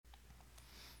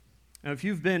Now, if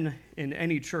you've been in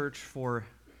any church for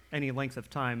any length of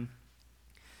time,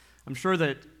 I'm sure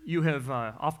that you have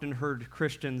often heard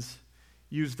Christians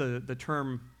use the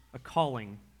term a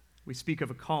calling. We speak of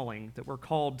a calling, that we're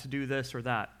called to do this or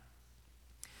that.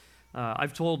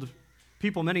 I've told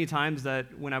people many times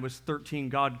that when I was 13,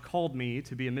 God called me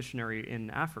to be a missionary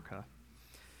in Africa.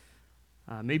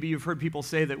 Maybe you've heard people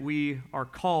say that we are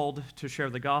called to share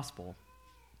the gospel.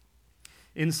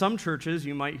 In some churches,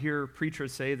 you might hear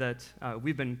preachers say that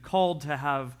we've been called to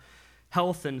have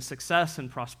health and success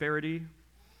and prosperity.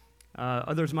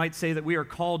 Others might say that we are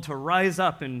called to rise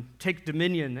up and take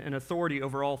dominion and authority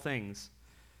over all things.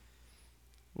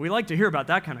 We like to hear about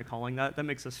that kind of calling. That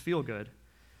makes us feel good.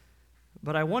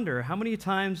 But I wonder, how many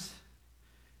times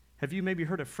have you maybe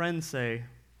heard a friend say,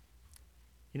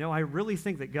 I really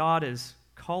think that God is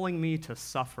calling me to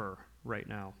suffer right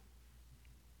now.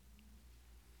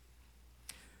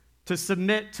 To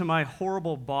submit to my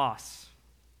horrible boss.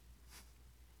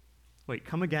 Wait,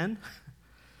 come again?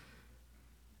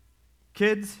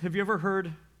 Kids, have you ever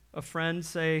heard a friend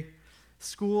say,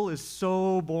 school is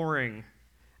so boring,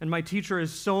 and my teacher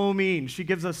is so mean, she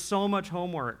gives us so much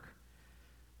homework,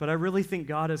 but I really think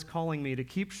God is calling me to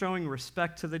keep showing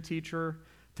respect to the teacher,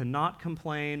 to not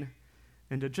complain,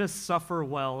 and to just suffer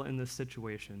well in this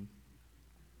situation?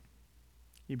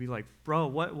 You'd be like, bro,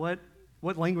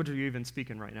 what language are you even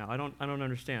speaking right now? I don't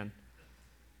understand.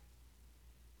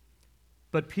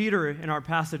 But Peter, in our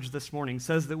passage this morning,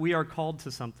 says that we are called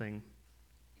to something.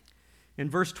 In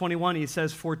verse 21, he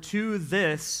says, "For to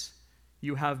this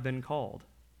you have been called."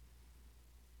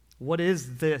 What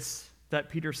is this that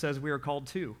Peter says we are called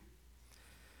to?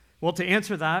 Well, to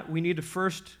answer that, we need to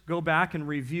first go back and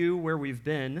review where we've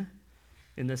been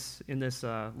in this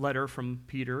letter from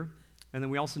Peter, and then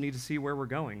we also need to see where we're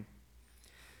going.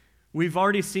 We've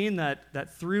already seen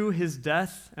that through his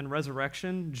death and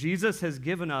resurrection, Jesus has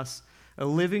given us a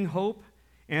living hope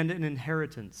and an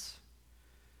inheritance.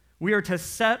 We are to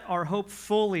set our hope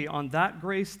fully on that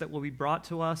grace that will be brought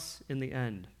to us in the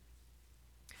end.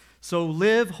 So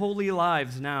live holy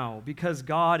lives now, because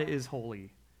God is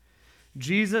holy.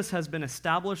 Jesus has been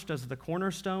established as the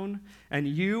cornerstone, and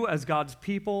you, as God's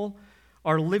people,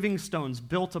 are living stones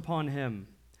built upon him.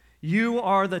 You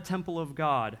are the temple of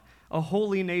God, a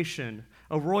holy nation,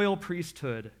 a royal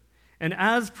priesthood. And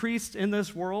as priests in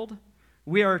this world,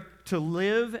 we are to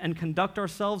live and conduct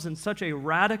ourselves in such a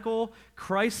radical,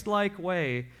 Christ-like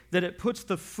way that it puts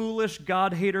the foolish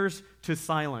God-haters to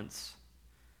silence.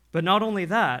 But not only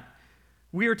that,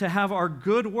 we are to have our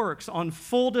good works on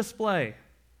full display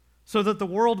so that the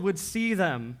world would see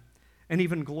them and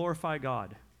even glorify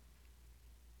God.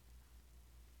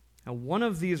 Now, one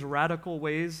of these radical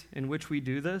ways in which we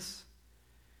do this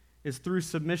is through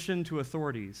submission to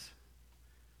authorities,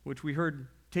 which we heard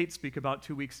Tate speak about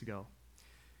 2 weeks ago.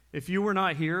 If you were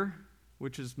not here,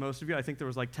 which is most of you, I think there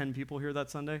was like 10 people here that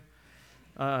Sunday,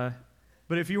 but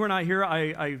if you were not here,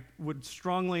 I would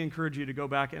strongly encourage you to go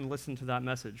back and listen to that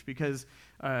message, because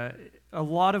a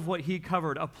lot of what he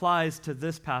covered applies to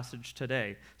this passage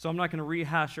today. So I'm not going to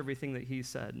rehash everything that he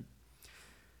said.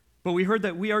 But we heard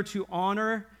that we are to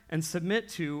honor and submit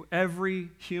to every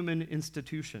human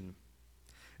institution.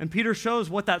 And Peter shows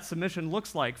what that submission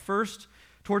looks like. First,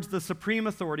 towards the supreme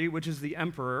authority, which is the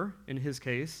emperor in his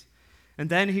case. And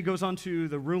then he goes on to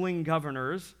the ruling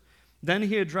governors. Then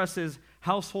he addresses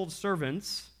household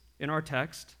servants in our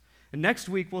text. And next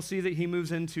week, we'll see that he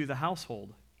moves into the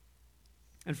household.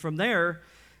 And from there,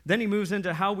 then he moves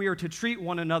into how we are to treat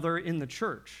one another in the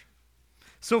church.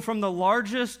 So from the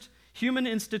largest human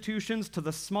institutions to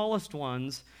the smallest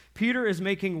ones, Peter is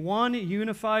making one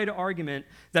unified argument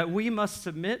that we must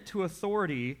submit to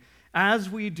authority as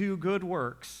we do good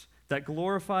works that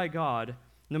glorify God,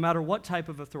 no matter what type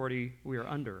of authority we are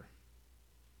under.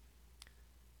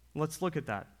 Let's look at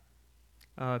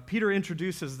that. Peter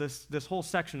introduces this whole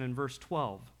section in verse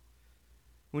 12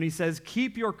 when he says,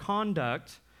 "Keep your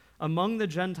conduct among the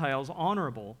Gentiles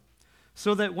honorable,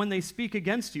 so that when they speak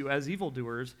against you as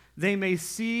evildoers, they may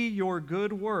see your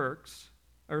good deeds,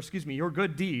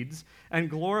 and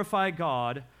glorify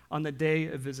God on the day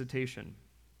of visitation."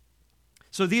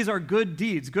 So these are good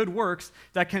deeds, good works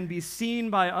that can be seen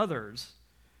by others,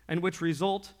 and which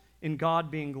result in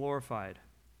God being glorified.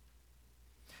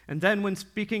 And then when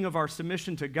speaking of our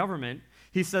submission to government,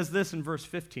 he says this in verse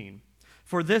 15,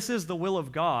 "For this is the will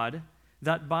of God,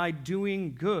 that by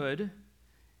doing good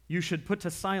you should put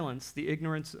to silence the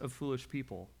ignorance of foolish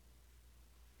people."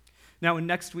 Now in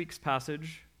next week's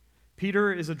passage,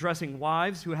 Peter is addressing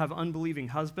wives who have unbelieving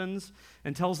husbands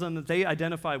and tells them that they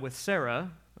identify with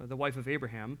Sarah, the wife of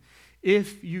Abraham.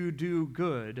 If you do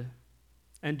good,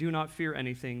 and do not fear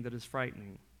anything that is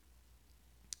frightening.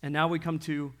 And now we come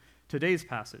to today's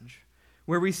passage,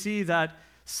 where we see that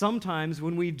sometimes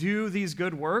when we do these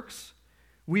good works,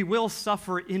 we will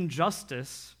suffer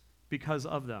injustice because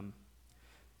of them.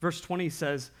 Verse 20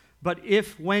 says, "But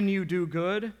if when you do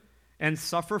good and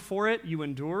suffer for it, you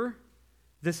endure,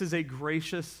 this is a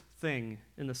gracious thing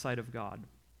in the sight of God."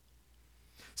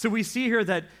 So we see here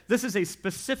that this is a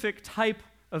specific type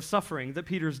of suffering that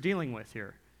Peter's dealing with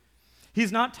here.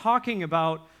 He's not talking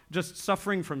about just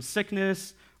suffering from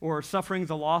sickness or suffering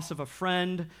the loss of a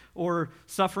friend or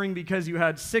suffering because you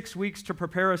had 6 weeks to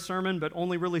prepare a sermon but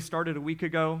only really started a week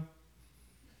ago.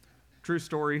 True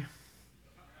story.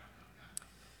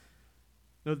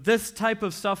 Now, this type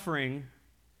of suffering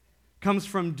comes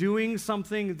from doing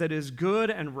something that is good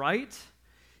and right,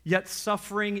 yet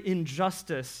suffering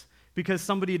injustice because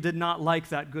somebody did not like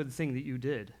that good thing that you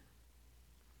did.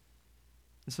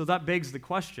 And so that begs the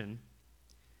question,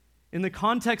 in the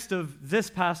context of this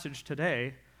passage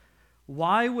today,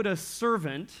 why would a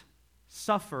servant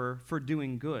suffer for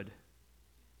doing good?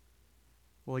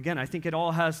 Well, again, I think it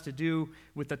all has to do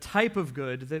with the type of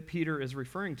good that Peter is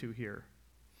referring to here.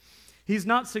 He's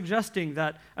not suggesting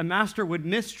that a master would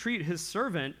mistreat his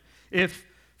servant if,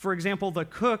 for example, the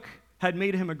cook had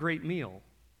made him a great meal,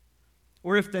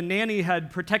 or if the nanny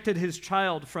had protected his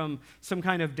child from some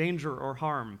kind of danger or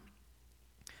harm,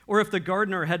 or if the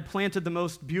gardener had planted the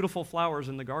most beautiful flowers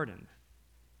in the garden.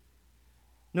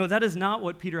 No, that is not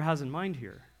what Peter has in mind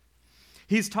here.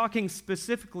 He's talking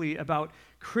specifically about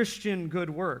Christian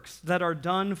good works that are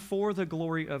done for the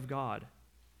glory of God.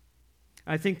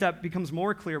 I think that becomes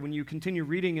more clear when you continue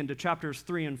reading into chapters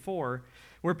 3 and 4,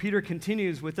 where Peter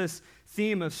continues with this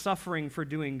theme of suffering for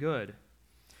doing good,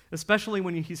 especially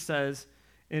when he says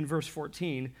in verse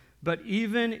 14, "But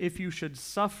even if you should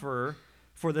suffer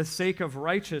for the sake of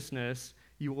righteousness,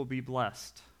 you will be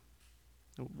blessed."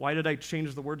 Why did I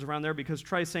change the words around there? Because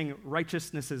try saying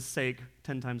righteousness' sake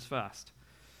 10 times fast.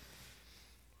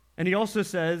 And he also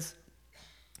says,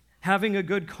 "Having a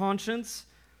good conscience,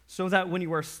 so that when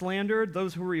you are slandered,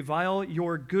 those who revile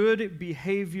your good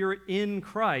behavior in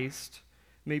Christ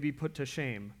may be put to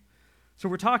shame." So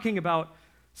we're talking about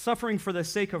suffering for the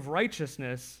sake of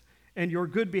righteousness and your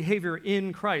good behavior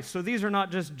in Christ. So these are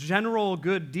not just general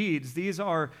good deeds. These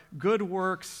are good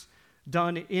works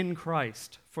done in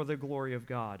Christ for the glory of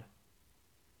God.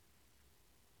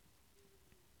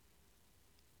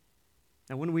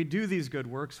 Now, when we do these good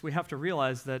works, we have to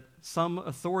realize that some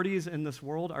authorities in this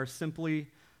world are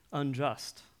simply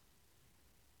unjust.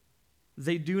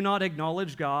 They do not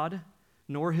acknowledge God,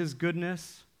 nor His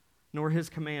goodness, nor His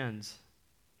commands.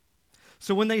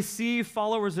 So when they see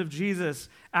followers of Jesus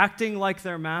acting like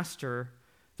their master,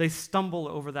 they stumble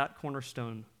over that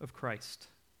cornerstone of Christ.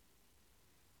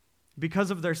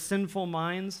 Because of their sinful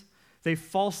minds, they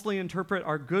falsely interpret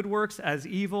our good works as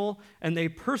evil, and they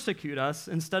persecute us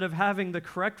instead of having the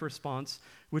correct response,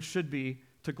 which should be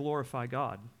to glorify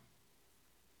God.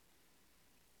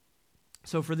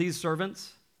 So for these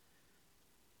servants,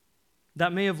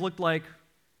 that may have looked like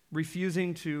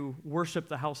refusing to worship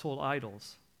the household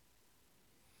idols.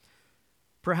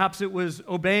 Perhaps it was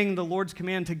obeying the Lord's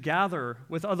command to gather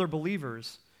with other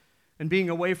believers and being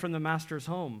away from the master's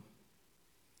home.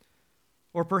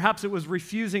 Or perhaps it was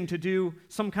refusing to do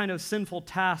some kind of sinful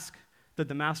task that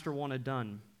the master wanted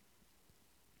done.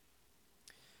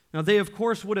 Now, they of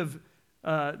course would have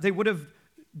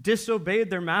disobeyed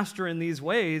their master in these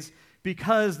ways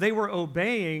because they were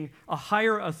obeying a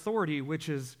higher authority, which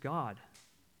is God.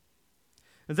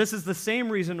 And this is the same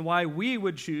reason why we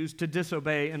would choose to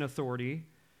disobey an authority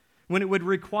when it would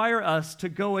require us to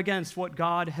go against what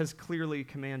God has clearly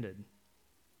commanded.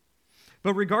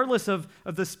 But regardless of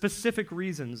the specific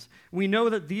reasons, we know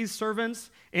that these servants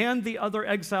and the other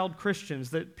exiled Christians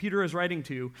that Peter is writing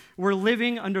to were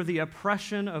living under the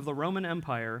oppression of the Roman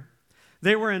Empire.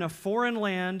 They were in a foreign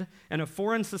land and a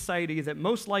foreign society that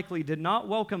most likely did not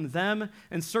welcome them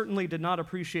and certainly did not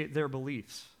appreciate their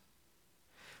beliefs.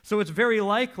 So it's very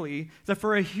likely that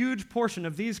for a huge portion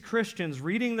of these Christians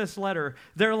reading this letter,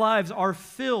 their lives are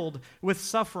filled with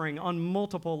suffering on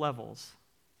multiple levels.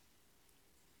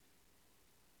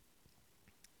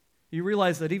 You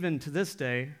realize that even to this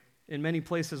day, in many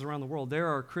places around the world, there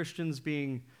are Christians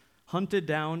being hunted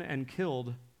down and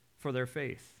killed for their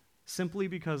faith, simply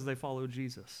because they follow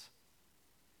Jesus.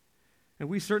 And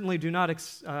we certainly do not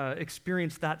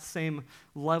experience that same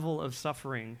level of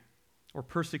suffering or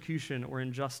persecution or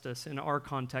injustice in our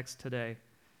context today.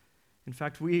 In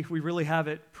fact, we really have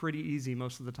it pretty easy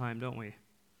most of the time, don't we?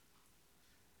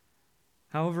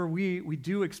 However, we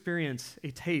do experience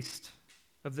a taste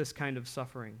of this kind of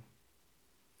suffering.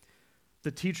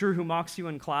 The teacher who mocks you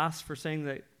in class for saying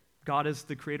that God is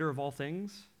the creator of all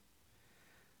things?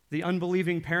 The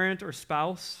unbelieving parent or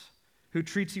spouse who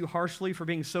treats you harshly for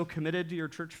being so committed to your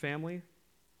church family?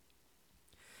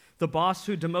 The boss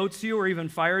who demotes you or even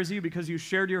fires you because you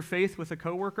shared your faith with a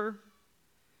coworker?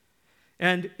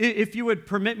 And if you would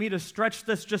permit me to stretch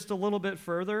this just a little bit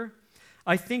further,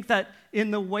 I think that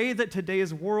in the way that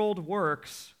today's world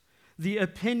works, the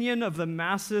opinion of the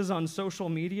masses on social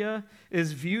media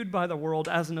is viewed by the world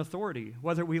as an authority,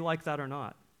 whether we like that or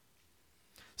not.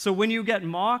 So when you get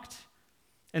mocked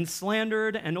and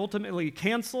slandered and ultimately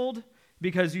canceled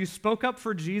because you spoke up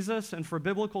for Jesus and for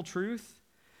biblical truth,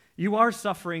 you are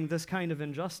suffering this kind of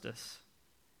injustice.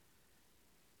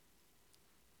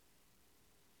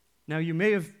 Now, you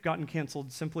may have gotten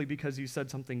canceled simply because you said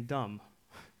something dumb.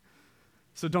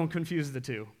 So don't confuse the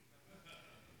two.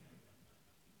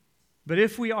 But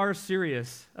if we are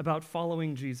serious about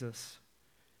following Jesus,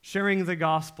 sharing the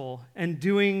gospel, and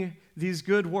doing these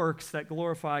good works that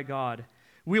glorify God,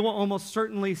 we will almost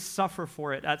certainly suffer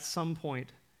for it at some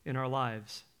point in our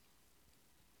lives.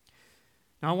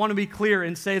 Now, I want to be clear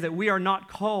and say that we are not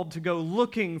called to go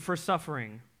looking for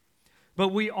suffering, but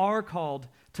we are called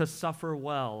to suffer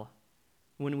well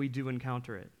when we do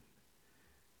encounter it.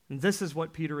 And this is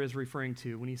what Peter is referring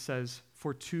to when he says,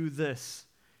 "For to this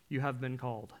you have been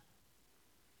called."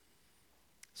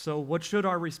 So what should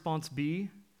our response be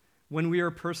when we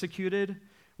are persecuted,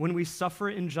 when we suffer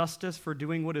injustice for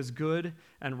doing what is good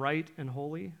and right and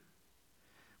holy?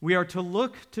 We are to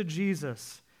look to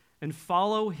Jesus and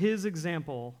follow his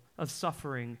example of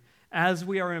suffering as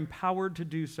we are empowered to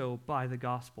do so by the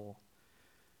gospel.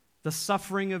 The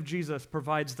suffering of Jesus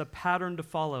provides the pattern to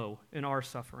follow in our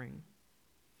suffering.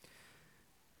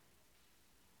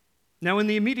 Now, in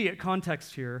the immediate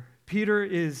context here, Peter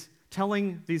is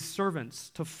telling these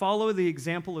servants to follow the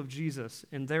example of Jesus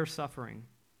in their suffering.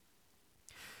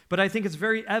 But I think it's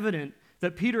very evident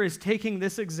that Peter is taking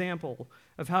this example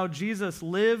of how Jesus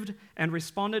lived and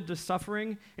responded to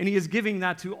suffering, and he is giving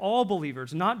that to all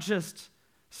believers, not just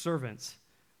servants,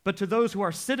 but to those who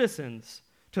are citizens,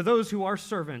 to those who are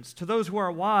servants, to those who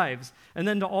are wives, and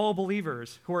then to all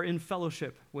believers who are in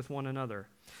fellowship with one another.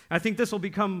 I think this will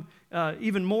become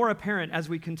even more apparent as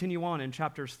we continue on in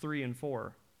chapters 3 and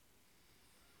 4.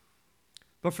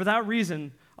 But for that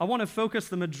reason, I want to focus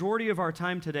the majority of our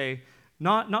time today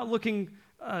not looking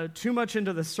too much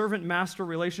into the servant-master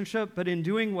relationship, but in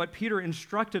doing what Peter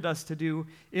instructed us to do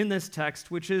in this text,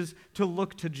 which is to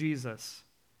look to Jesus.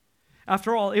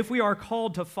 After all, if we are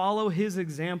called to follow his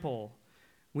example,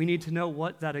 we need to know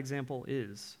what that example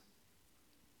is.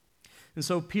 And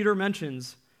so Peter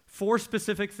mentions 4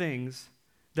 specific things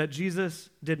that Jesus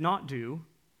did not do,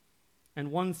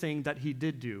 and one thing that he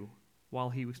did do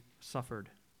while he suffered.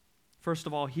 First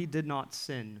of all, he did not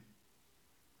sin.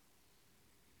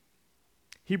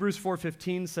 Hebrews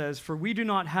 4:15 says, "For we do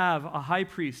not have a high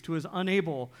priest who is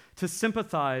unable to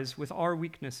sympathize with our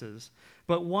weaknesses,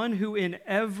 but one who in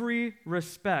every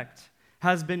respect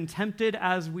has been tempted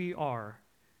as we are,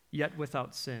 yet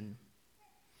without sin."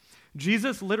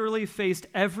 Jesus literally faced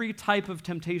every type of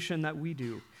temptation that we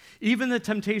do, even the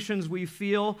temptations we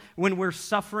feel when we're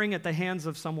suffering at the hands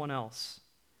of someone else.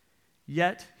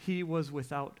 Yet he was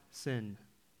without sin.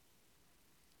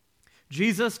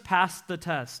 Jesus passed the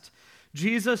test.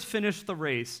 Jesus finished the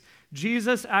race.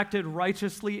 Jesus acted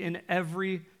righteously in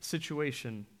every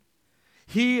situation.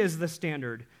 He is the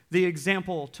standard, the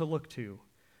example to look to.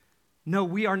 No,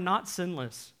 we are not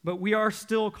sinless, but we are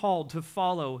still called to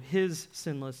follow his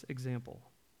sinless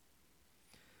example.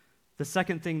 The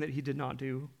second thing that he did not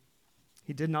do,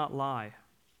 he did not lie.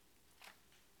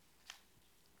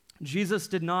 Jesus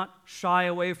did not shy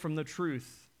away from the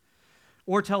truth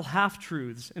or tell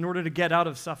half-truths in order to get out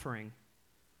of suffering.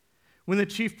 When the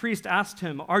chief priest asked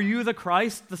him, "Are you the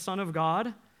Christ, the Son of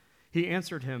God?" he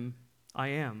answered him, "I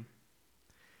am.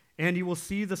 And you will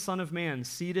see the Son of Man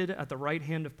seated at the right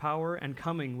hand of power and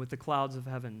coming with the clouds of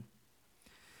heaven."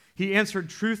 He answered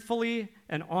truthfully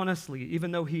and honestly,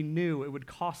 even though he knew it would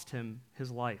cost him his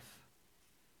life.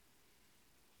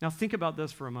 Now think about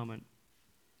this for a moment.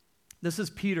 This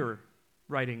is Peter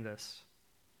writing this.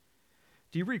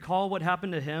 Do you recall what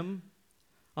happened to him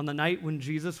on the night when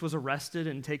Jesus was arrested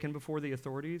and taken before the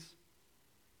authorities?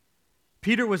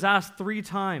 Peter was asked 3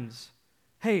 times,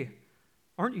 "Hey,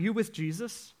 aren't you with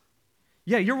Jesus?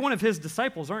 Yeah, you're one of his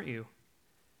disciples, aren't you?"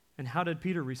 And how did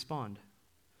Peter respond?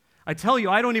 "I tell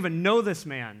you, I don't even know this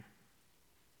man."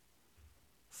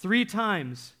 3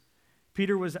 times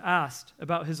Peter was asked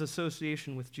about his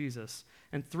association with Jesus,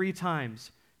 and 3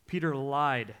 times Peter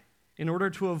lied in order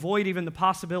to avoid even the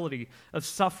possibility of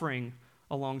suffering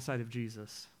alongside of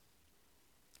Jesus.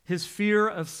 His fear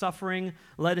of suffering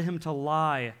led him to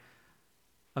lie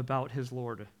about his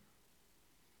Lord.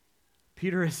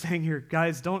 Peter is saying here,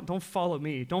 guys, don't follow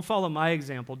me. Don't follow my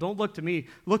example. Don't look to me.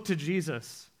 Look to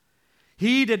Jesus.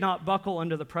 He did not buckle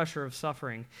under the pressure of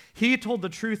suffering. He told the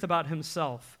truth about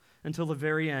himself until the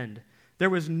very end. There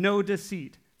was no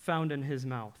deceit found in his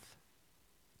mouth.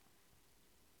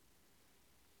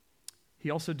 He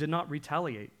also did not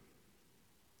retaliate.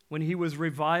 When he was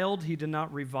reviled, he did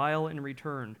not revile in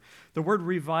return. The word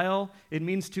revile, it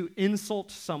means to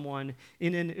insult someone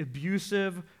in an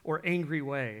abusive or angry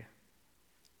way.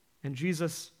 And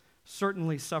Jesus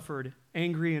certainly suffered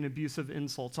angry and abusive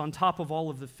insults on top of all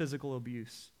of the physical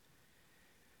abuse.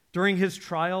 During his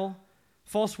trial,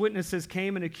 false witnesses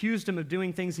came and accused him of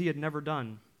doing things he had never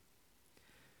done.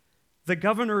 The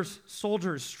governor's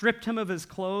soldiers stripped him of his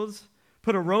clothes,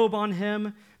 put a robe on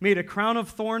him, made a crown of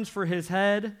thorns for his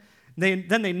head. Then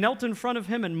they knelt in front of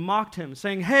him and mocked him,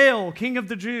 saying, "Hail, King of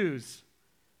the Jews!"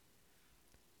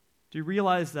 Do you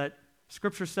realize that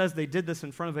Scripture says they did this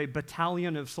in front of a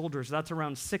battalion of soldiers? That's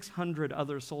around 600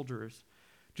 other soldiers.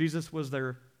 Jesus was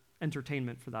their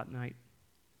entertainment for that night.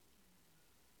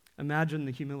 Imagine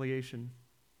the humiliation.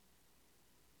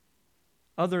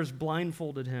 Others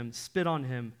blindfolded him, spit on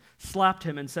him, slapped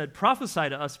him, and said, "Prophesy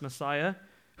to us, Messiah.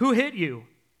 Who hit you?"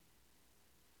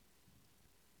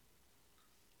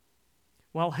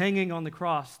 While hanging on the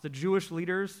cross, the Jewish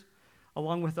leaders,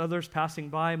 along with others passing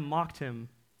by, mocked him,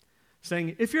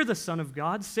 saying, "If you're the Son of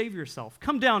God, save yourself.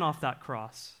 Come down off that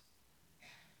cross."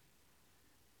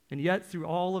 And yet, through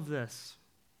all of this,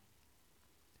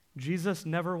 Jesus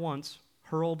never once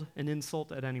hurled an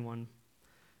insult at anyone,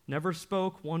 never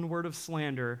spoke one word of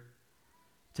slander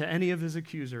to any of his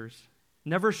accusers,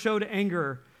 never showed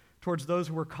anger towards those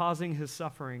who were causing his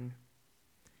suffering,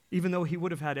 even though he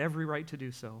would have had every right to do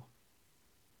so.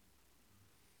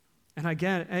 And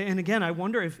again, I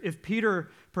wonder if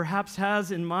Peter perhaps has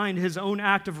in mind his own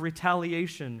act of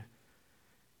retaliation.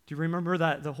 Do you remember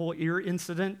the whole ear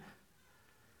incident?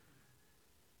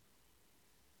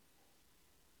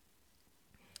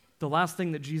 The last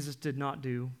thing that Jesus did not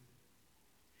do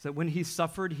is that when he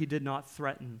suffered, he did not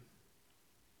threaten.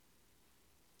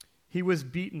 He was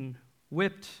beaten,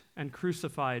 whipped, and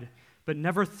crucified, but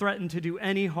never threatened to do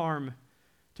any harm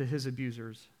to his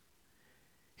abusers.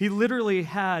 He literally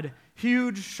had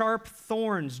huge, sharp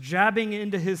thorns jabbing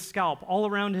into his scalp all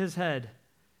around his head.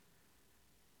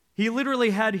 He literally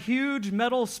had huge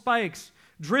metal spikes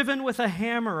driven with a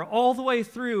hammer all the way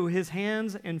through his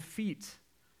hands and feet.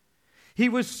 He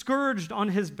was scourged on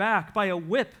his back by a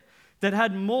whip that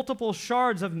had multiple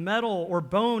shards of metal or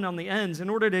bone on the ends in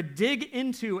order to dig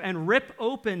into and rip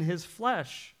open his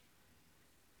flesh.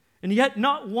 And yet,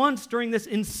 not once during this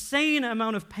insane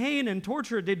amount of pain and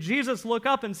torture did Jesus look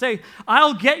up and say,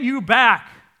 "I'll get you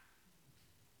back.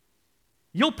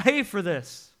 You'll pay for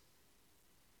this."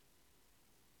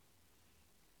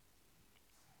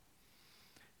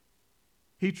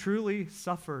 He truly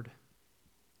suffered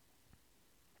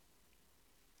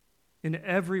in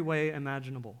every way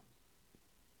imaginable.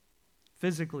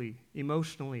 Physically,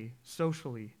 emotionally,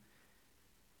 socially.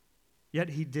 Yet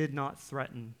he did not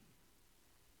threaten.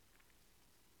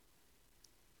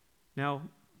 Now,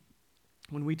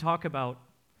 when we talk about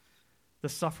the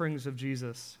sufferings of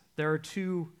Jesus, there are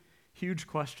two huge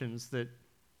questions that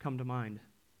come to mind.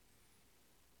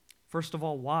 First of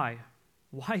all, why?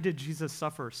 Why did Jesus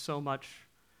suffer so much?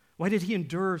 Why did he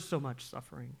endure so much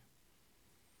suffering?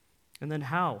 And then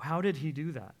how? How did he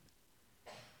do that?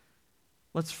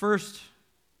 Let's first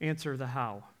answer the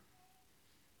how.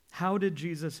 How did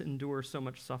Jesus endure so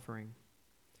much suffering?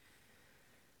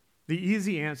 The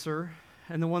easy answer,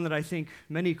 and the one that I think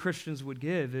many Christians would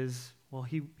give, is, well,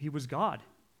 he was God.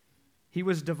 He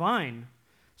was divine.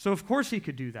 So of course he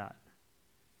could do that.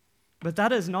 But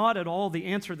that is not at all the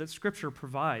answer that Scripture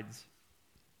provides.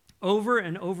 Over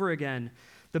and over again,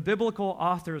 the biblical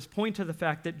authors point to the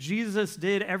fact that Jesus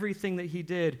did everything that he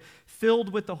did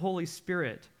filled with the Holy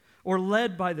Spirit or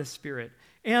led by the Spirit,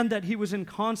 and that he was in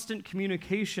constant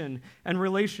communication and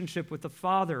relationship with the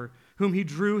Father, whom he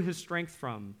drew his strength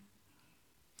from.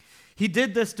 He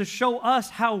did this to show us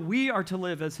how we are to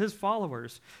live as his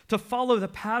followers, to follow the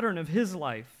pattern of his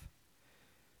life.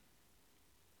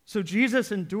 So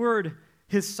Jesus endured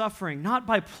his suffering, not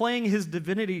by playing his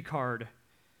divinity card,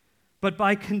 but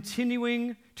by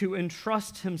continuing to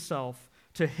entrust himself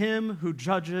to him who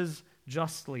judges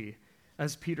justly,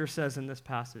 as Peter says in this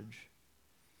passage.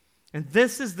 And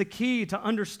this is the key to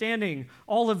understanding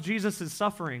all of Jesus'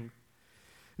 suffering.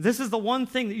 This is the one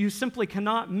thing that you simply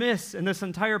cannot miss in this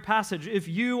entire passage if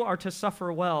you are to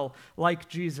suffer well like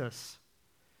Jesus.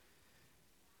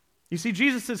 You see,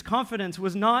 Jesus' confidence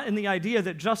was not in the idea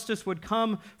that justice would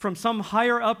come from some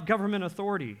higher up government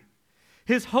authority.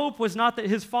 His hope was not that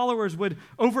his followers would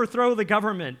overthrow the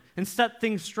government and set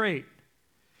things straight.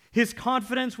 His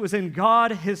confidence was in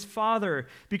God, his Father,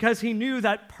 because he knew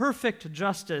that perfect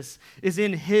justice is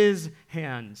in his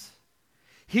hands.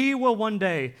 He will one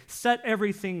day set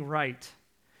everything right.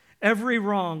 Every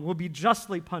wrong will be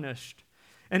justly punished,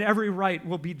 and every right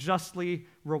will be justly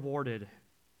rewarded.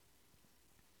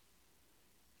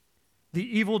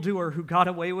 The evildoer who got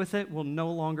away with it will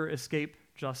no longer escape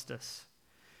justice.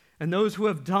 And those who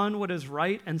have done what is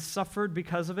right and suffered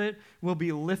because of it will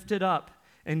be lifted up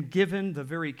and given the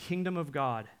very kingdom of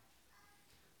God.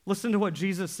 Listen to what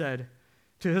Jesus said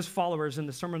to his followers in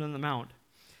the Sermon on the Mount.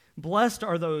 Blessed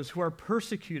are those who are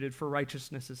persecuted for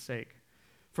righteousness' sake,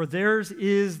 for theirs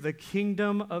is the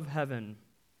kingdom of heaven.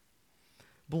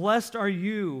 Blessed are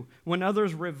you when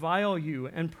others revile you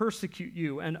and persecute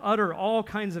you and utter all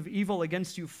kinds of evil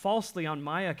against you falsely on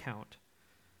my account.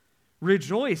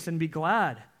 Rejoice and be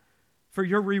glad, for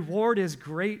your reward is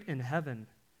great in heaven,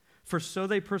 for so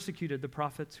they persecuted the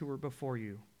prophets who were before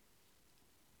you.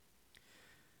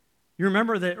 You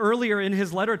remember that earlier in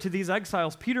his letter to these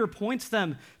exiles, Peter points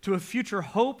them to a future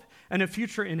hope and a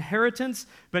future inheritance,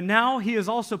 but now he is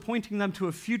also pointing them to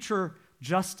a future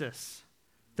justice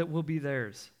that will be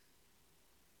theirs.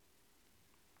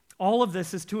 All of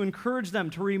this is to encourage them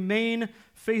to remain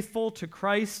faithful to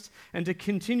Christ and to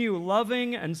continue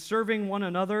loving and serving one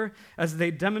another as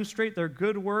they demonstrate their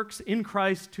good works in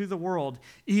Christ to the world,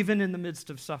 even in the midst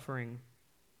of suffering.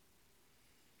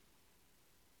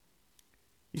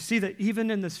 You see that even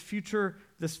in this future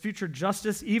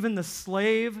justice, even the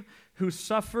slave who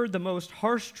suffered the most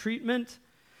harsh treatment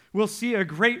will see a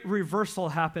great reversal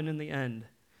happen in the end.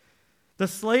 The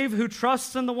slave who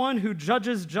trusts in the one who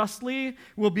judges justly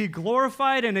will be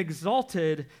glorified and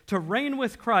exalted to reign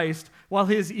with Christ, while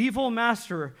his evil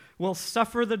master will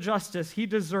suffer the justice he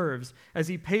deserves as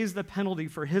he pays the penalty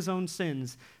for his own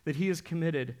sins that he has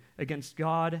committed against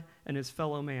God and his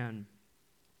fellow man.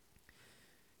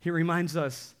 He reminds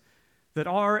us that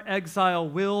our exile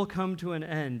will come to an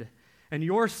end, and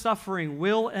your suffering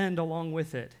will end along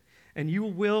with it, and you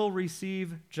will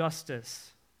receive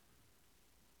justice.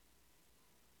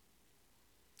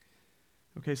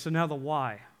 Okay, so now the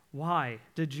why. Why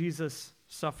did Jesus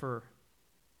suffer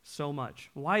so much?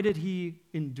 Why did he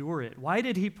endure it? Why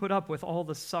did he put up with all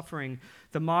the suffering,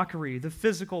 the mockery, the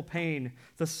physical pain,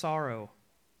 the sorrow?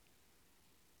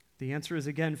 The answer is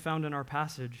again found in our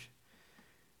passage.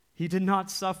 He did not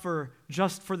suffer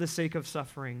just for the sake of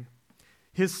suffering.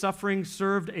 His suffering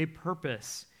served a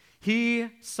purpose. He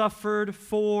suffered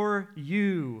for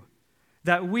you,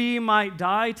 that we might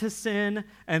die to sin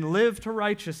and live to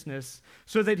righteousness,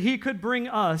 so that he could bring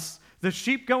us, the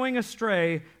sheep going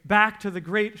astray, back to the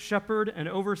great shepherd and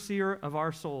overseer of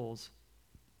our souls.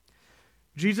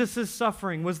 Jesus'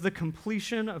 suffering was the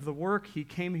completion of the work he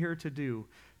came here to do,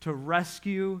 to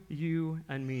rescue you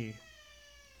and me.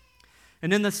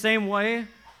 And in the same way,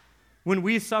 when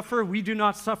we suffer, we do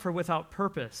not suffer without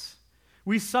purpose.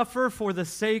 We suffer for the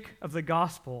sake of the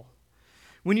gospel.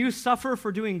 When you suffer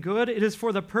for doing good, it is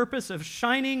for the purpose of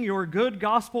shining your good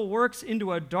gospel works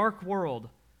into a dark world.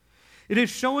 It is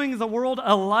showing the world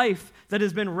a life that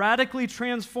has been radically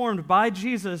transformed by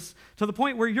Jesus to the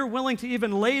point where you're willing to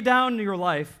even lay down your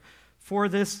life for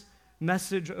this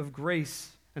message of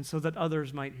grace and so that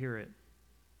others might hear it.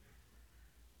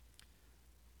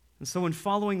 And so in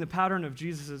following the pattern of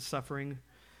Jesus' suffering,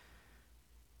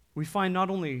 we find not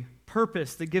only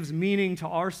purpose that gives meaning to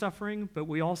our suffering, but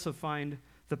we also find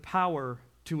the power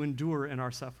to endure in our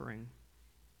suffering.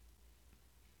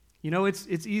 You know, it's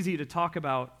easy to talk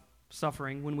about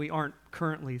suffering when we aren't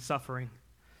currently suffering.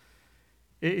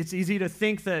 It's easy to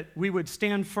think that we would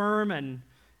stand firm and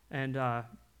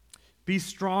be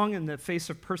strong in the face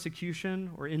of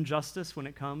persecution or injustice when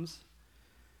it comes.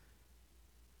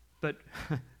 But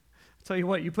I'll tell you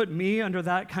what, you put me under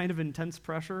that kind of intense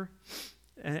pressure,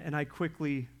 and I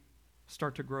quickly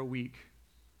start to grow weak.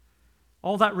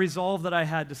 All that resolve that I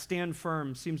had to stand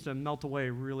firm seems to melt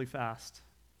away really fast.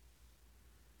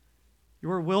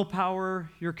 Your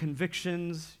willpower, your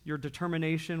convictions, your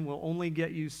determination will only get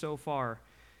you so far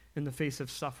in the face of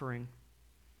suffering.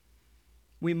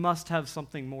 We must have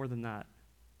something more than that.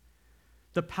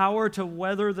 The power to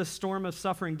weather the storm of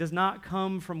suffering does not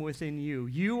come from within you.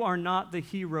 You are not the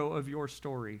hero of your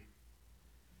story.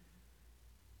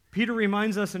 Peter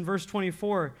reminds us in verse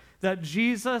 24 that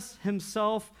Jesus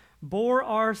himself bore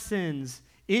our sins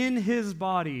in his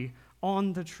body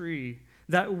on the tree,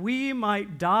 that we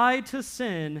might die to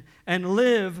sin and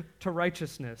live to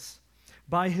righteousness.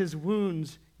 By his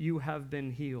wounds you have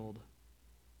been healed.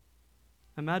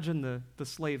 Imagine the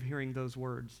slave hearing those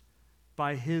words.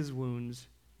 By his wounds,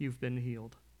 you've been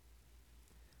healed.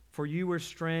 For you were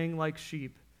straying like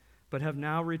sheep, but have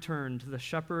now returned to the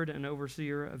shepherd and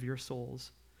overseer of your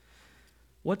souls.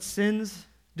 What sins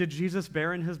did Jesus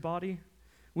bear in his body?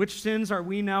 Which sins are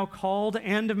we now called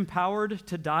and empowered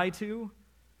to die to?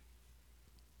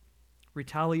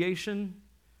 Retaliation,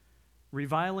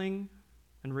 reviling,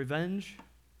 and revenge,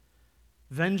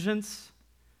 vengeance,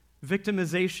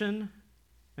 victimization,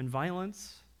 and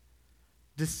violence,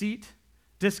 deceit,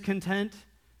 discontent,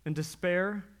 and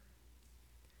despair.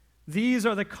 These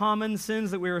are the common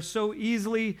sins that we are so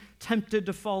easily tempted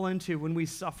to fall into when we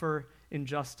suffer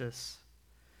injustice.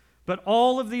 But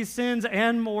all of these sins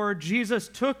and more, Jesus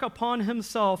took upon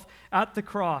himself at the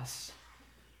cross.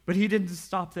 But he didn't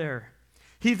stop there.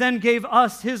 He then gave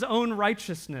us his own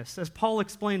righteousness, as Paul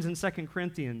explains in 2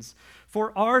 Corinthians.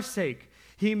 For our sake,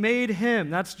 he made him,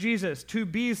 that's Jesus, to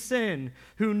be sin,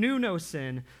 who knew no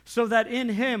sin, so that in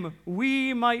him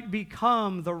we might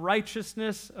become the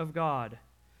righteousness of God.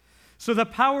 So the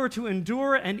power to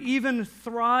endure and even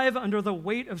thrive under the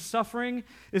weight of suffering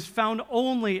is found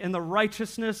only in the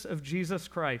righteousness of Jesus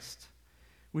Christ,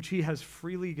 which he has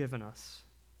freely given us.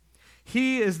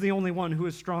 He is the only one who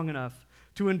is strong enough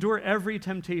to endure every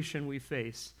temptation we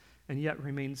face and yet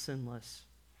remain sinless.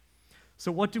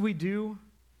 So what do we do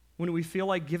when we feel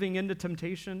like giving in to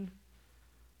temptation,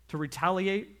 to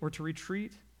retaliate or to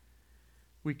retreat?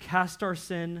 We cast our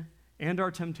sin and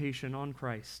our temptation on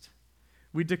Christ.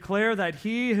 We declare that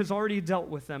he has already dealt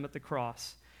with them at the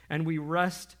cross, and we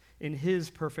rest in his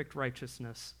perfect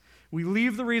righteousness. We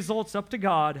leave the results up to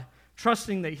God,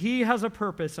 trusting that he has a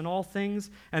purpose in all things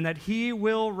and that he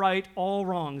will right all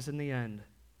wrongs in the end.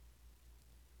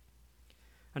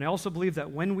 And I also believe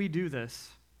that when we do this,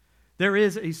 there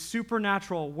is a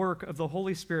supernatural work of the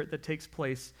Holy Spirit that takes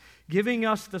place, giving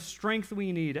us the strength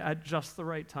we need at just the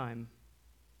right time.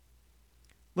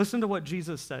 Listen to what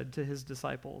Jesus said to his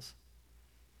disciples.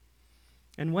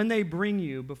 And when they bring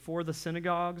you before the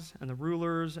synagogues and the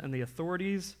rulers and the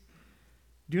authorities,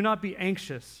 do not be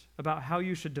anxious about how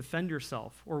you should defend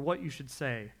yourself or what you should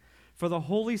say, for the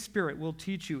Holy Spirit will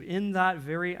teach you in that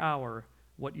very hour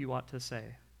what you ought to say.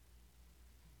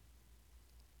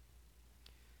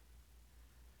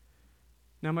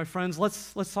 Now, my friends,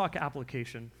 let's talk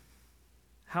application.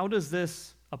 How does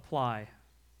this apply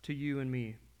to you and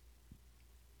me?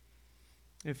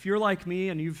 If you're like me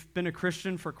and you've been a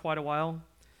Christian for quite a while,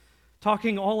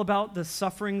 talking all about the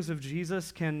sufferings of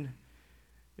Jesus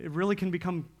really can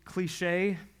become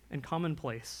cliche and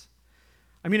commonplace.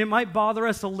 I mean, it might bother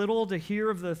us a little to hear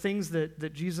of the things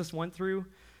that Jesus went through,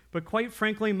 but quite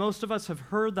frankly, most of us have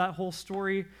heard that whole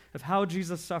story of how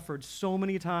Jesus suffered so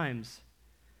many times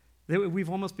that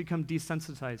we've almost become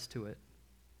desensitized to it.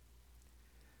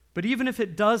 But even if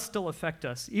it does still affect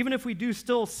us, even if we do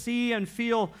still see and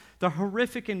feel the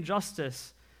horrific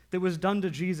injustice that was done to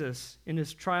Jesus in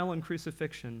his trial and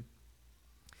crucifixion,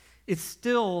 it's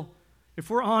still, if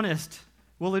we're honest,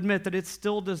 we'll admit that it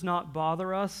still does not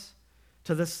bother us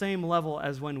to the same level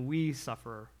as when we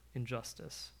suffer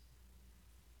injustice.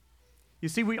 You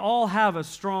see, we all have a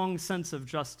strong sense of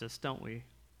justice, don't we?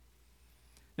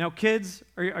 Now, kids,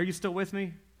 are you still with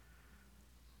me?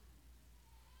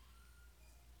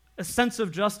 A sense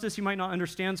of justice you might not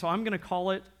understand, so I'm going to call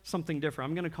it something different.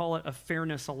 I'm going to call it a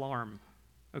fairness alarm,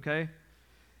 okay?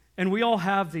 And we all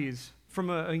have these from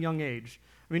a young age.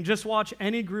 I mean, just watch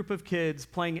any group of kids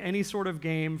playing any sort of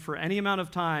game for any amount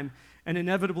of time, and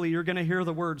inevitably you're going to hear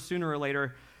the word sooner or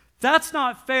later, that's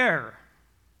not fair,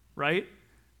 right?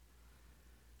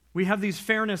 We have these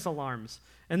fairness alarms,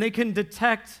 and they can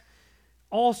detect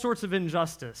all sorts of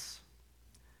injustice.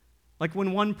 Like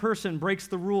when one person breaks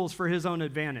the rules for his own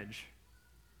advantage.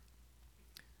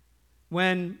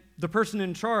 When the person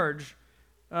in charge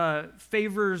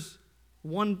favors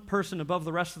one person above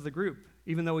the rest of the group,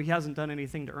 even though he hasn't done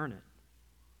anything to earn it.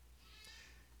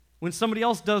 When somebody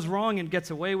else does wrong and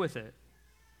gets away with it.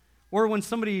 Or when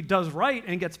somebody does right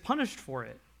and gets punished for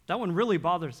it. That one really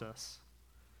bothers us.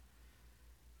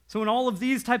 So in all of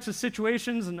these types of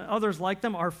situations and others like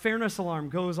them, our fairness alarm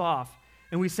goes off.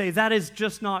 And we say, that is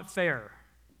just not fair.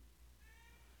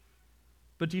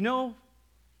 But do you know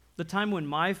the time when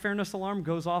my fairness alarm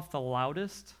goes off the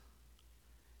loudest?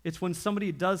 It's when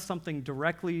somebody does something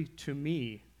directly to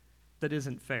me that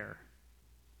isn't fair.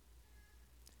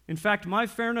 In fact, my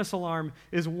fairness alarm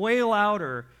is way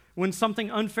louder when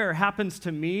something unfair happens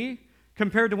to me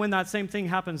compared to when that same thing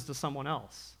happens to someone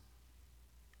else.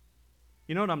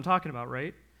 You know what I'm talking about,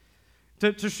 right?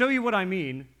 To show you what I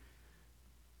mean,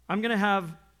 I'm going to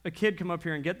have a kid come up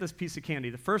here and get this piece of candy.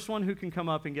 The first one who can come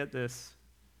up and get this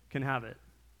can have it.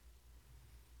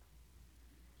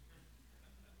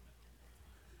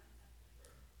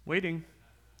 Waiting.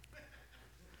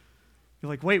 You're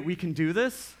like, wait, we can do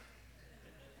this?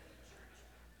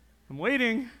 I'm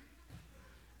waiting.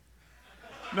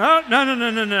 No.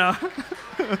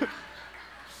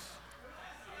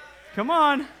 Come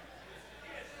on.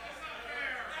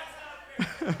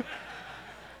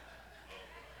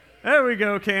 There we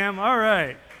go, Cam. All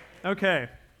right. Okay.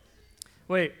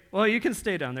 Wait. Well, you can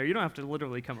stay down there. You don't have to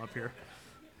literally come up here.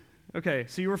 Okay.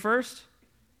 So you were first?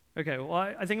 Okay. Well,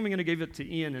 I think I'm going to give it to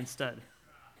Ian instead.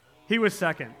 He was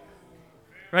second.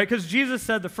 Right? Because Jesus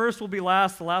said the first will be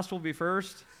last, the last will be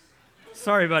first.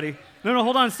 Sorry, buddy. No,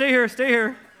 hold on. Stay here. Stay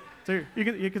here.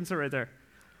 You can sit right there.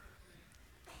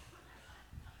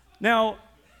 Now,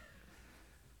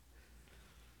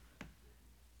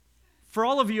 for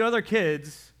all of you other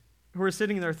kids who are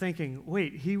sitting there thinking,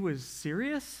 wait, he was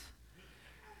serious?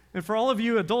 And for all of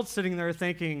you adults sitting there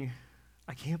thinking,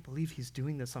 I can't believe he's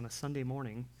doing this on a Sunday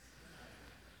morning.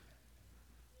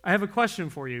 I have a question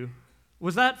for you.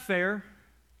 Was that fair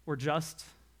or just?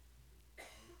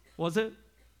 Was it?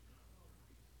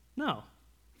 No,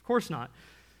 of course not.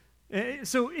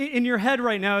 So in your head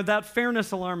right now, that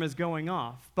fairness alarm is going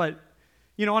off. But,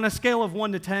 on a scale of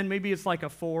 1 to 10, maybe it's like a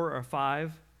 4 or a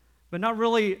 5, but not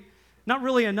really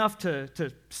enough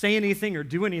to say anything or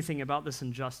do anything about this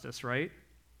injustice, right?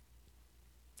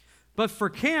 But for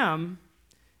Cam,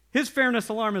 his fairness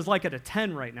alarm is like at a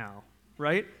 10 right now,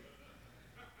 right?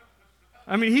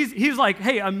 I mean, he's like,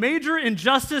 hey, a major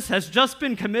injustice has just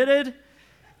been committed,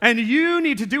 and you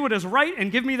need to do what is right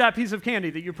and give me that piece of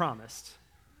candy that you promised.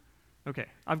 Okay,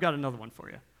 I've got another one for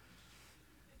you.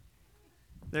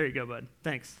 There you go, bud.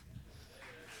 Thanks.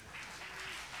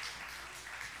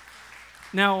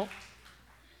 Now,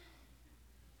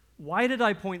 why did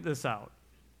I point this out?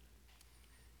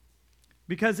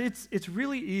 Because it's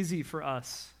really easy for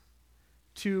us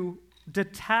to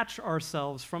detach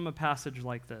ourselves from a passage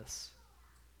like this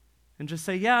and just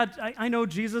say, yeah, I know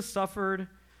Jesus suffered.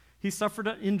 He suffered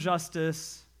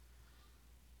injustice.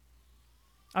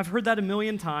 I've heard that a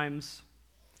million times.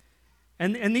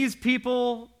 And these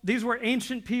people, these were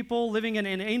ancient people living in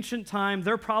an ancient time.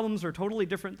 Their problems are totally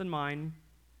different than mine.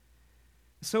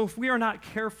 So if we are not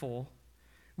careful,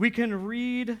 we can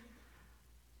read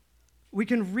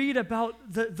about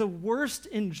the worst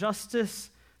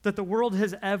injustice that the world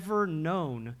has ever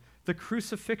known, the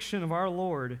crucifixion of our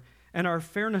Lord, and our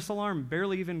fairness alarm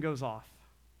barely even goes off.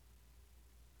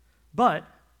 But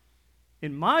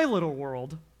in my little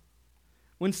world,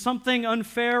 when something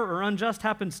unfair or unjust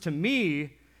happens to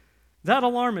me, that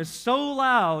alarm is so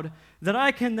loud that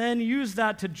I can then use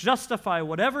that to justify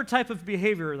whatever type of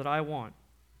behavior that I want.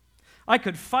 I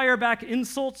could fire back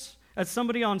insults at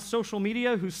somebody on social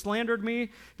media who slandered me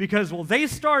because, well, they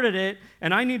started it,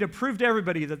 and I need to prove to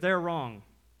everybody that they're wrong.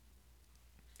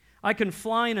 I can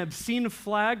fly an obscene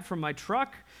flag from my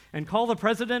truck and call the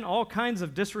president all kinds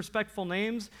of disrespectful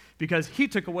names because he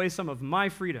took away some of my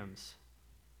freedoms.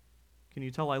 Can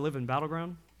you tell I live in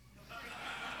Battleground?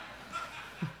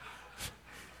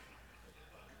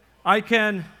 I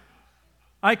can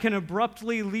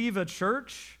abruptly leave a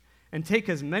church and take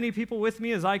as many people with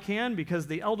me as I can because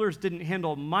the elders didn't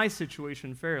handle my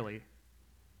situation fairly.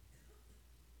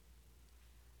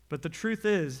 But the truth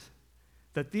is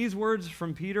that these words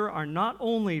from Peter are not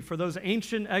only for those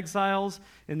ancient exiles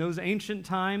in those ancient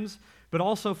times, but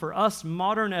also for us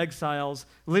modern exiles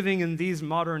living in these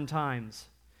modern times.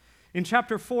 In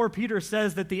chapter 4, Peter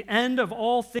says that the end of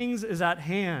all things is at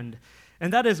hand,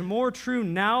 and that is more true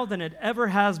now than it ever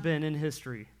has been in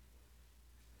history.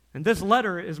 And this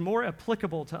letter is more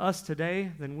applicable to us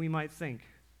today than we might think.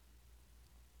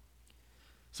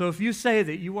 So if you say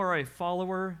that you are a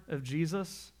follower of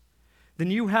Jesus,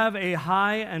 then you have a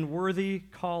high and worthy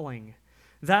calling.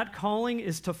 That calling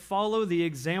is to follow the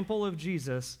example of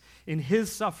Jesus in his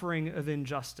suffering of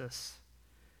injustice.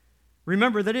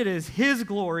 Remember that it is his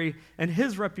glory and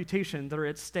his reputation that are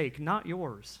at stake, not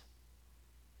yours.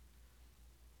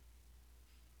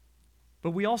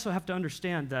 But we also have to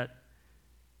understand that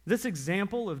this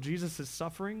example of Jesus'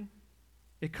 suffering,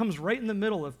 it comes right in the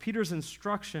middle of Peter's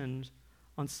instructions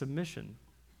on submission.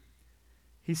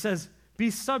 He says, be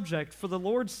subject for the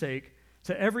Lord's sake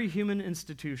to every human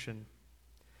institution.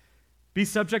 Be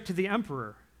subject to the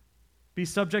emperor. Be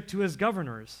subject to his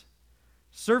governors.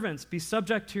 Servants, be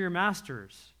subject to your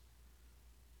masters.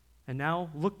 And now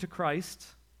look to Christ.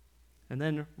 And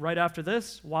then right after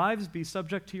this, wives, be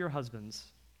subject to your husbands.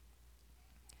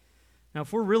 Now,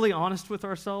 if we're really honest with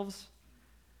ourselves,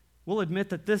 we'll admit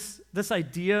that this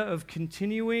idea of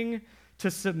continuing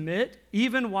to submit,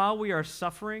 even while we are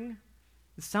suffering,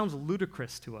 it sounds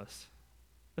ludicrous to us,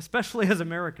 especially as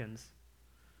Americans.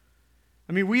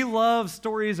 I mean, we love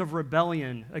stories of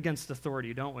rebellion against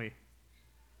authority, don't we?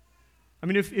 I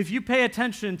mean, if you pay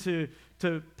attention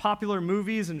to popular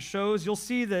movies and shows, you'll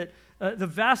see that the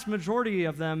vast majority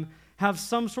of them have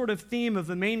some sort of theme of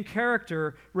the main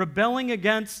character rebelling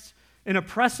against an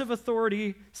oppressive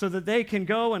authority so that they can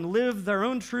go and live their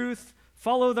own truth,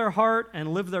 follow their heart,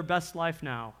 and live their best life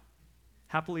now,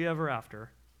 happily ever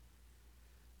after.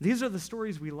 These are the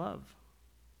stories we love.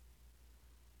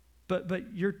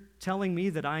 But you're telling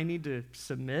me that I need to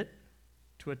submit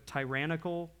to a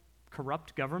tyrannical,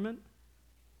 corrupt government?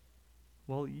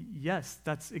 Well, yes,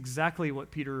 that's exactly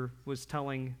what Peter was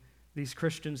telling these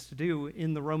Christians to do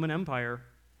in the Roman Empire.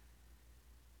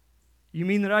 You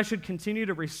mean that I should continue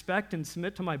to respect and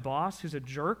submit to my boss who's a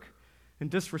jerk and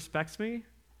disrespects me?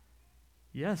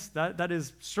 Yes, that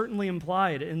is certainly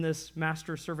implied in this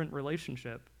master-servant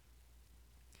relationship.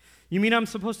 You mean I'm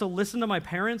supposed to listen to my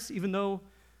parents even though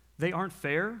they aren't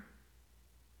fair?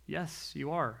 Yes,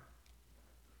 you are.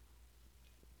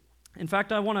 In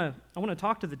fact, I want to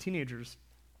talk to the teenagers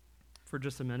for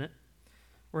just a minute,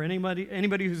 or anybody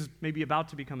who's maybe about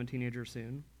to become a teenager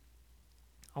soon.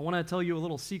 I want to tell you a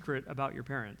little secret about your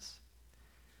parents.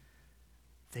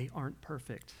 They aren't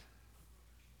perfect.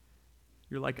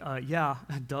 You're like, yeah,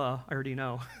 duh, I already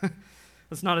know.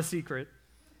 That's not a secret.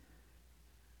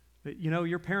 But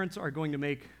your parents are going to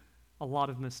make a lot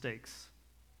of mistakes.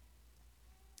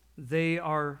 They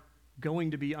are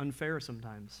going to be unfair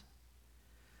sometimes.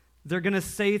 They're going to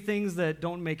say things that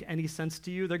don't make any sense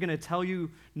to you. They're going to tell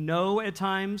you no at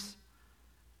times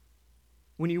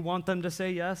when you want them to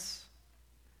say yes.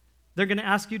 They're going to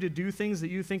ask you to do things that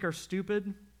you think are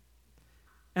stupid.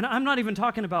 And I'm not even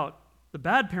talking about the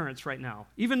bad parents right now.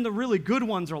 Even the really good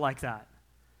ones are like that.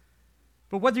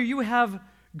 But whether you have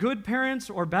good parents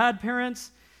or bad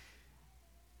parents,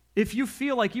 if you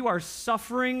feel like you are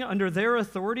suffering under their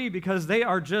authority because they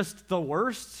are just the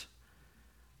worst,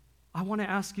 I want to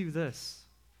ask you this.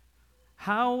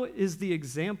 How is the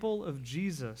example of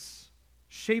Jesus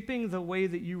shaping the way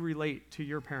that you relate to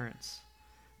your parents,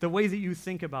 the way that you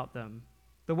think about them,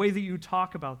 the way that you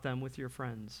talk about them with your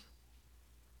friends?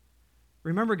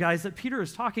 Remember, guys, that Peter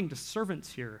is talking to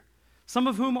servants here, some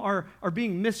of whom are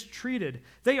being mistreated.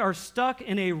 They are stuck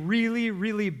in a really,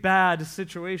 really bad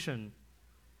situation.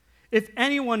 If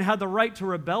anyone had the right to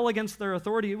rebel against their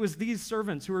authority, it was these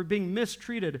servants who were being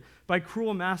mistreated by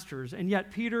cruel masters. And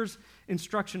yet Peter's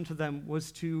instruction to them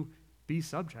was to be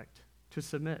subject, to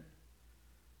submit.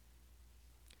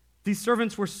 These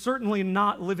servants were certainly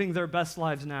not living their best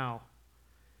lives now.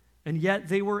 And yet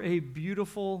they were a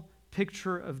beautiful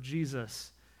picture of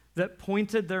Jesus that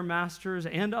pointed their masters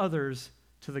and others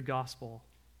to the gospel.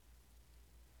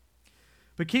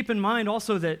 But keep in mind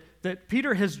also that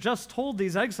Peter has just told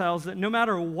these exiles that no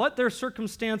matter what their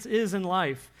circumstance is in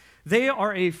life, they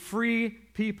are a free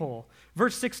people.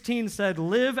 Verse 16 said,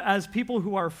 "Live as people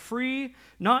who are free,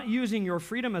 not using your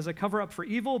freedom as a cover-up for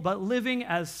evil, but living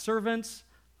as servants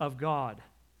of God."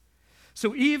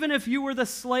 So even if you were the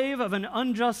slave of an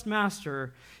unjust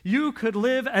master, you could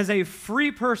live as a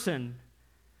free person.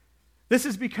 This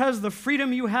is because the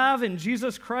freedom you have in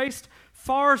Jesus Christ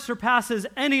far surpasses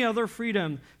any other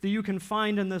freedom that you can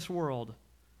find in this world.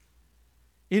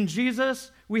 In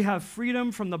Jesus, we have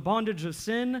freedom from the bondage of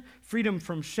sin, freedom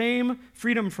from shame,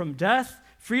 freedom from death,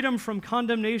 freedom from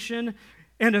condemnation,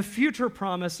 and a future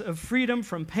promise of freedom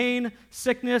from pain,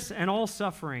 sickness, and all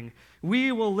suffering.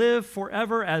 We will live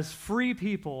forever as free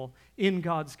people in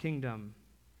God's kingdom.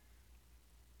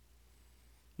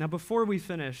 Now, before we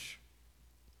finish,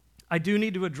 I do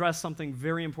need to address something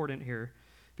very important here,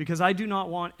 because I do not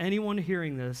want anyone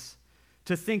hearing this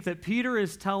to think that Peter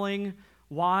is telling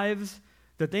wives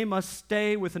that they must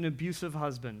stay with an abusive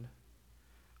husband,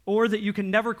 or that you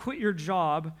can never quit your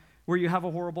job where you have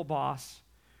a horrible boss,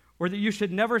 or that you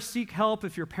should never seek help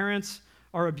if your parents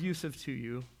are abusive to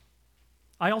you.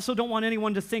 I also don't want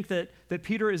anyone to think that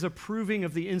Peter is approving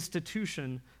of the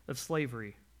institution of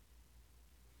slavery.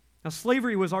 Now,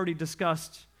 slavery was already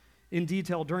discussed in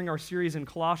detail during our series in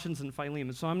Colossians and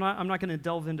Philemon, so I'm not going to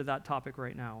delve into that topic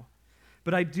right now.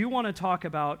 But I do want to talk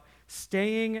about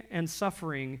staying and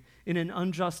suffering in an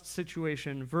unjust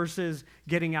situation versus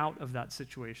getting out of that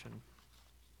situation.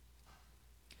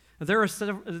 There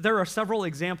are several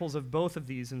examples of both of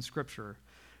these in Scripture,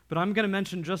 but I'm going to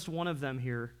mention just one of them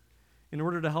here in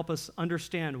order to help us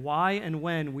understand why and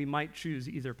when we might choose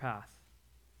either path.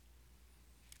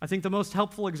 I think the most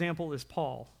helpful example is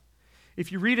Paul.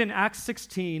 If you read in Acts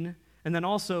 16, and then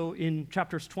also in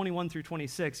chapters 21 through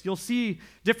 26, you'll see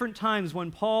different times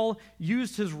when Paul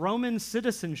used his Roman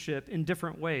citizenship in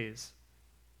different ways.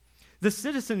 The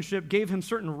citizenship gave him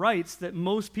certain rights that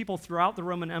most people throughout the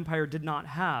Roman Empire did not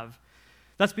have.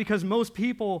 That's because most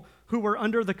people who were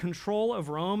under the control of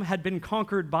Rome had been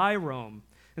conquered by Rome,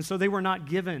 and so they were not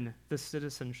given this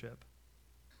citizenship.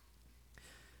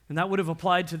 And that would have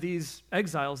applied to these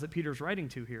exiles that Peter's writing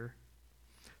to here.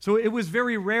 So it was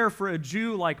very rare for a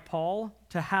Jew like Paul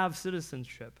to have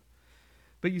citizenship.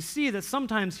 But you see that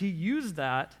sometimes he used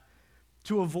that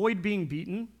to avoid being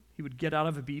beaten. He would get out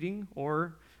of a beating,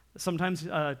 or sometimes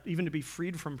even to be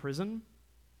freed from prison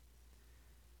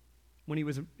when he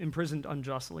was imprisoned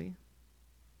unjustly.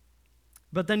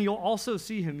 But then you'll also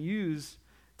see him use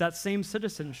that same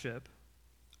citizenship,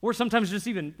 or sometimes just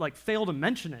even fail to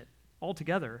mention it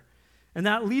altogether. And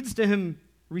that leads to him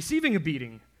receiving a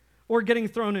beating or getting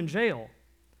thrown in jail.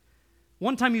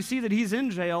 One time you see that he's in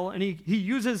jail and he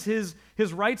uses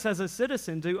his rights as a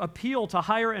citizen to appeal to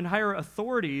higher and higher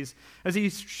authorities as he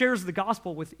shares the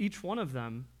gospel with each one of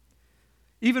them.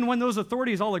 Even when those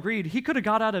authorities all agreed, he could have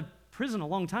got out of prison a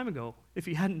long time ago if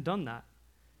he hadn't done that.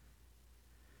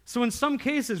 So in some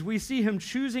cases, we see him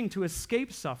choosing to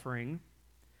escape suffering,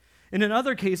 and in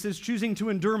other cases, choosing to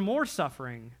endure more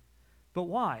suffering. But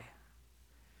why?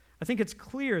 I think it's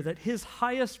clear that his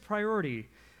highest priority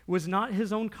was not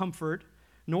his own comfort,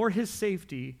 nor his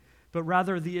safety, but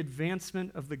rather the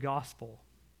advancement of the gospel.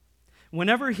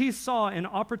 Whenever he saw an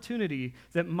opportunity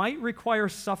that might require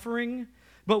suffering,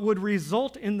 but would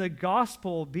result in the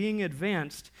gospel being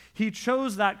advanced, he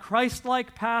chose that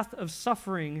Christ-like path of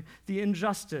suffering the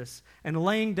injustice and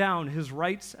laying down his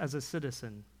rights as a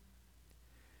citizen.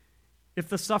 If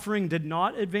the suffering did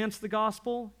not advance the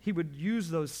gospel, he would use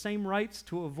those same rights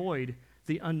to avoid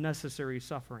the unnecessary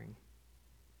suffering.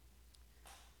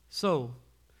 So,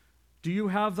 do you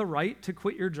have the right to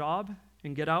quit your job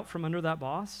and get out from under that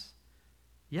boss?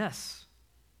 Yes,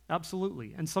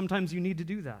 absolutely. And sometimes you need to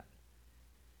do that.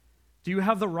 Do you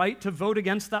have the right to vote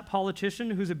against that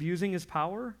politician who's abusing his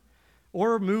power?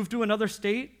 Or move to another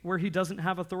state where he doesn't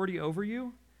have authority over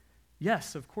you?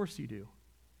 Yes, of course you do.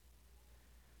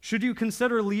 Should you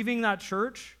consider leaving that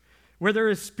church where there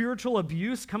is spiritual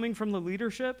abuse coming from the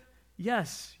leadership?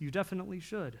 Yes, you definitely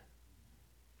should.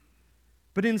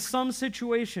 But in some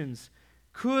situations,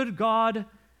 could God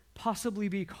possibly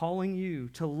be calling you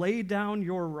to lay down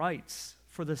your rights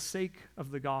for the sake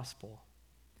of the gospel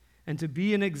and to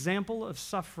be an example of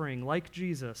suffering like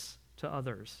Jesus to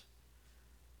others?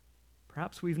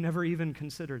 Perhaps we've never even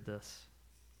considered this.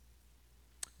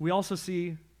 We also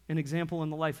see an example in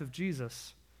the life of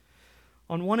Jesus.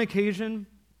 On one occasion,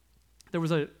 there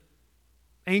was an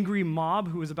angry mob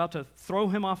who was about to throw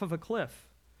him off of a cliff,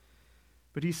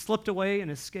 but he slipped away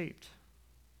and escaped.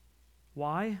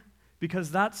 Why?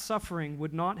 Because that suffering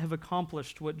would not have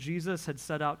accomplished what Jesus had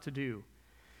set out to do.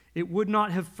 It would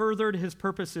not have furthered his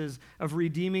purposes of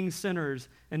redeeming sinners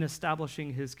and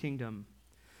establishing his kingdom.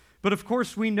 But of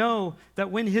course, we know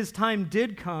that when his time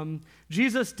did come,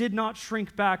 Jesus did not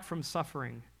shrink back from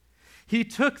suffering. He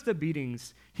took the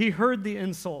beatings. He heard the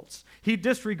insults. He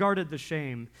disregarded the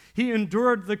shame. He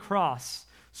endured the cross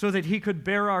so that he could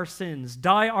bear our sins,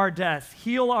 die our death,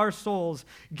 heal our souls,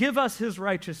 give us his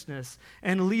righteousness,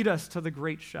 and lead us to the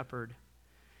great shepherd.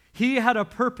 He had a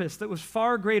purpose that was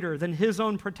far greater than his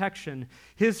own protection,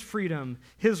 his freedom,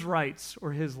 his rights,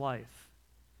 or his life.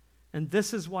 And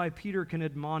this is why Peter can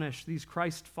admonish these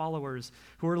Christ followers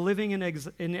who are living in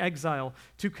exile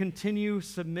to continue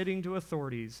submitting to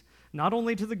authorities, not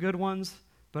only to the good ones,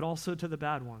 but also to the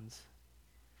bad ones.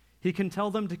 He can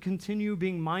tell them to continue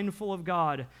being mindful of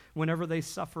God whenever they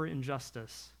suffer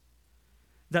injustice,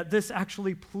 that this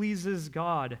actually pleases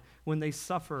God when they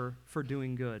suffer for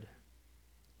doing good.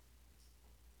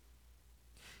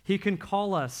 He can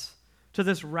call us to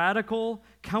this radical,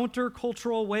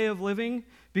 countercultural way of living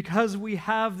because we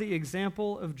have the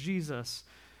example of Jesus,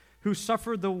 who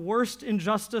suffered the worst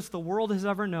injustice the world has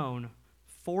ever known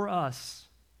for us.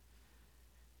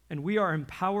 And we are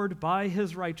empowered by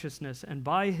his righteousness and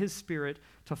by his Spirit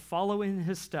to follow in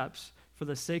his steps for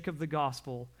the sake of the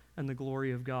gospel and the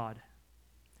glory of God.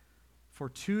 For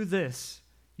to this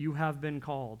you have been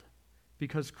called,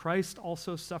 because Christ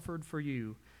also suffered for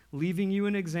you, leaving you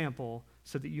an example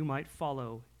so that you might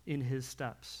follow in his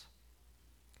steps.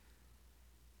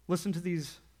 Listen to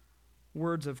these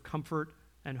words of comfort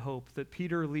and hope that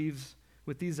Peter leaves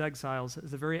with these exiles at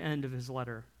the very end of his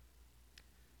letter.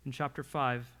 In chapter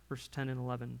 5, verse 10 and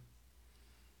 11.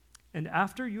 And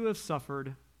after you have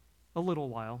suffered a little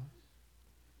while,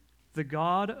 the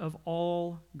God of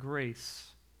all grace,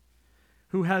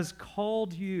 who has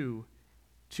called you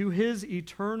to his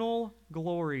eternal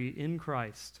glory in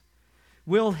Christ,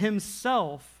 will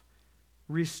himself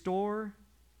restore,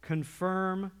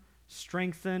 confirm,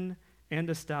 strengthen, and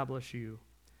establish you.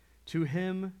 To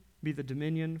him be the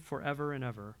dominion forever and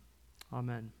ever.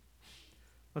 Amen.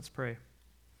 Let's pray.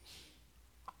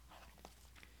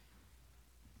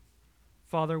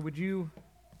 Father, would you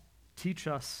teach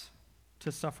us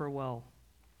to suffer well?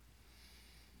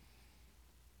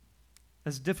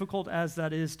 As difficult as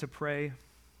that is to pray,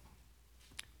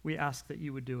 we ask that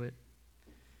you would do it.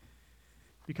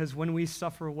 Because when we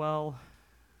suffer well,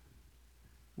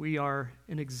 we are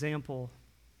an example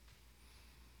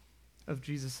of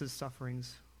Jesus'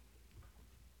 sufferings.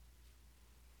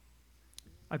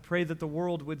 I pray that the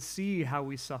world would see how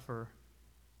we suffer,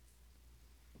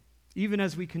 even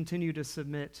as we continue to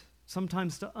submit,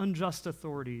 sometimes to unjust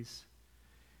authorities.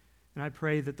 And I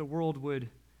pray that the world would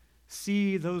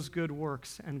see those good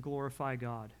works and glorify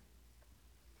God.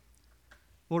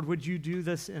 Lord, would you do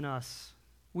this in us?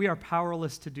 We are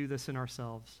powerless to do this in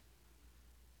ourselves.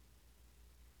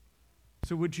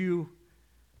 So would you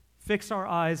fix our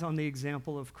eyes on the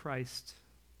example of Christ,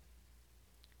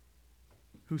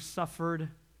 who suffered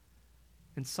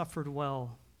and suffered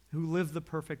well, who lived the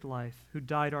perfect life, who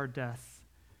died our death,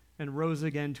 and rose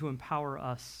again to empower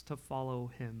us to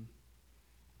follow him.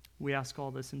 We ask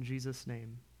all this in Jesus'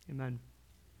 name. Amen.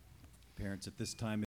 Parents, at this time,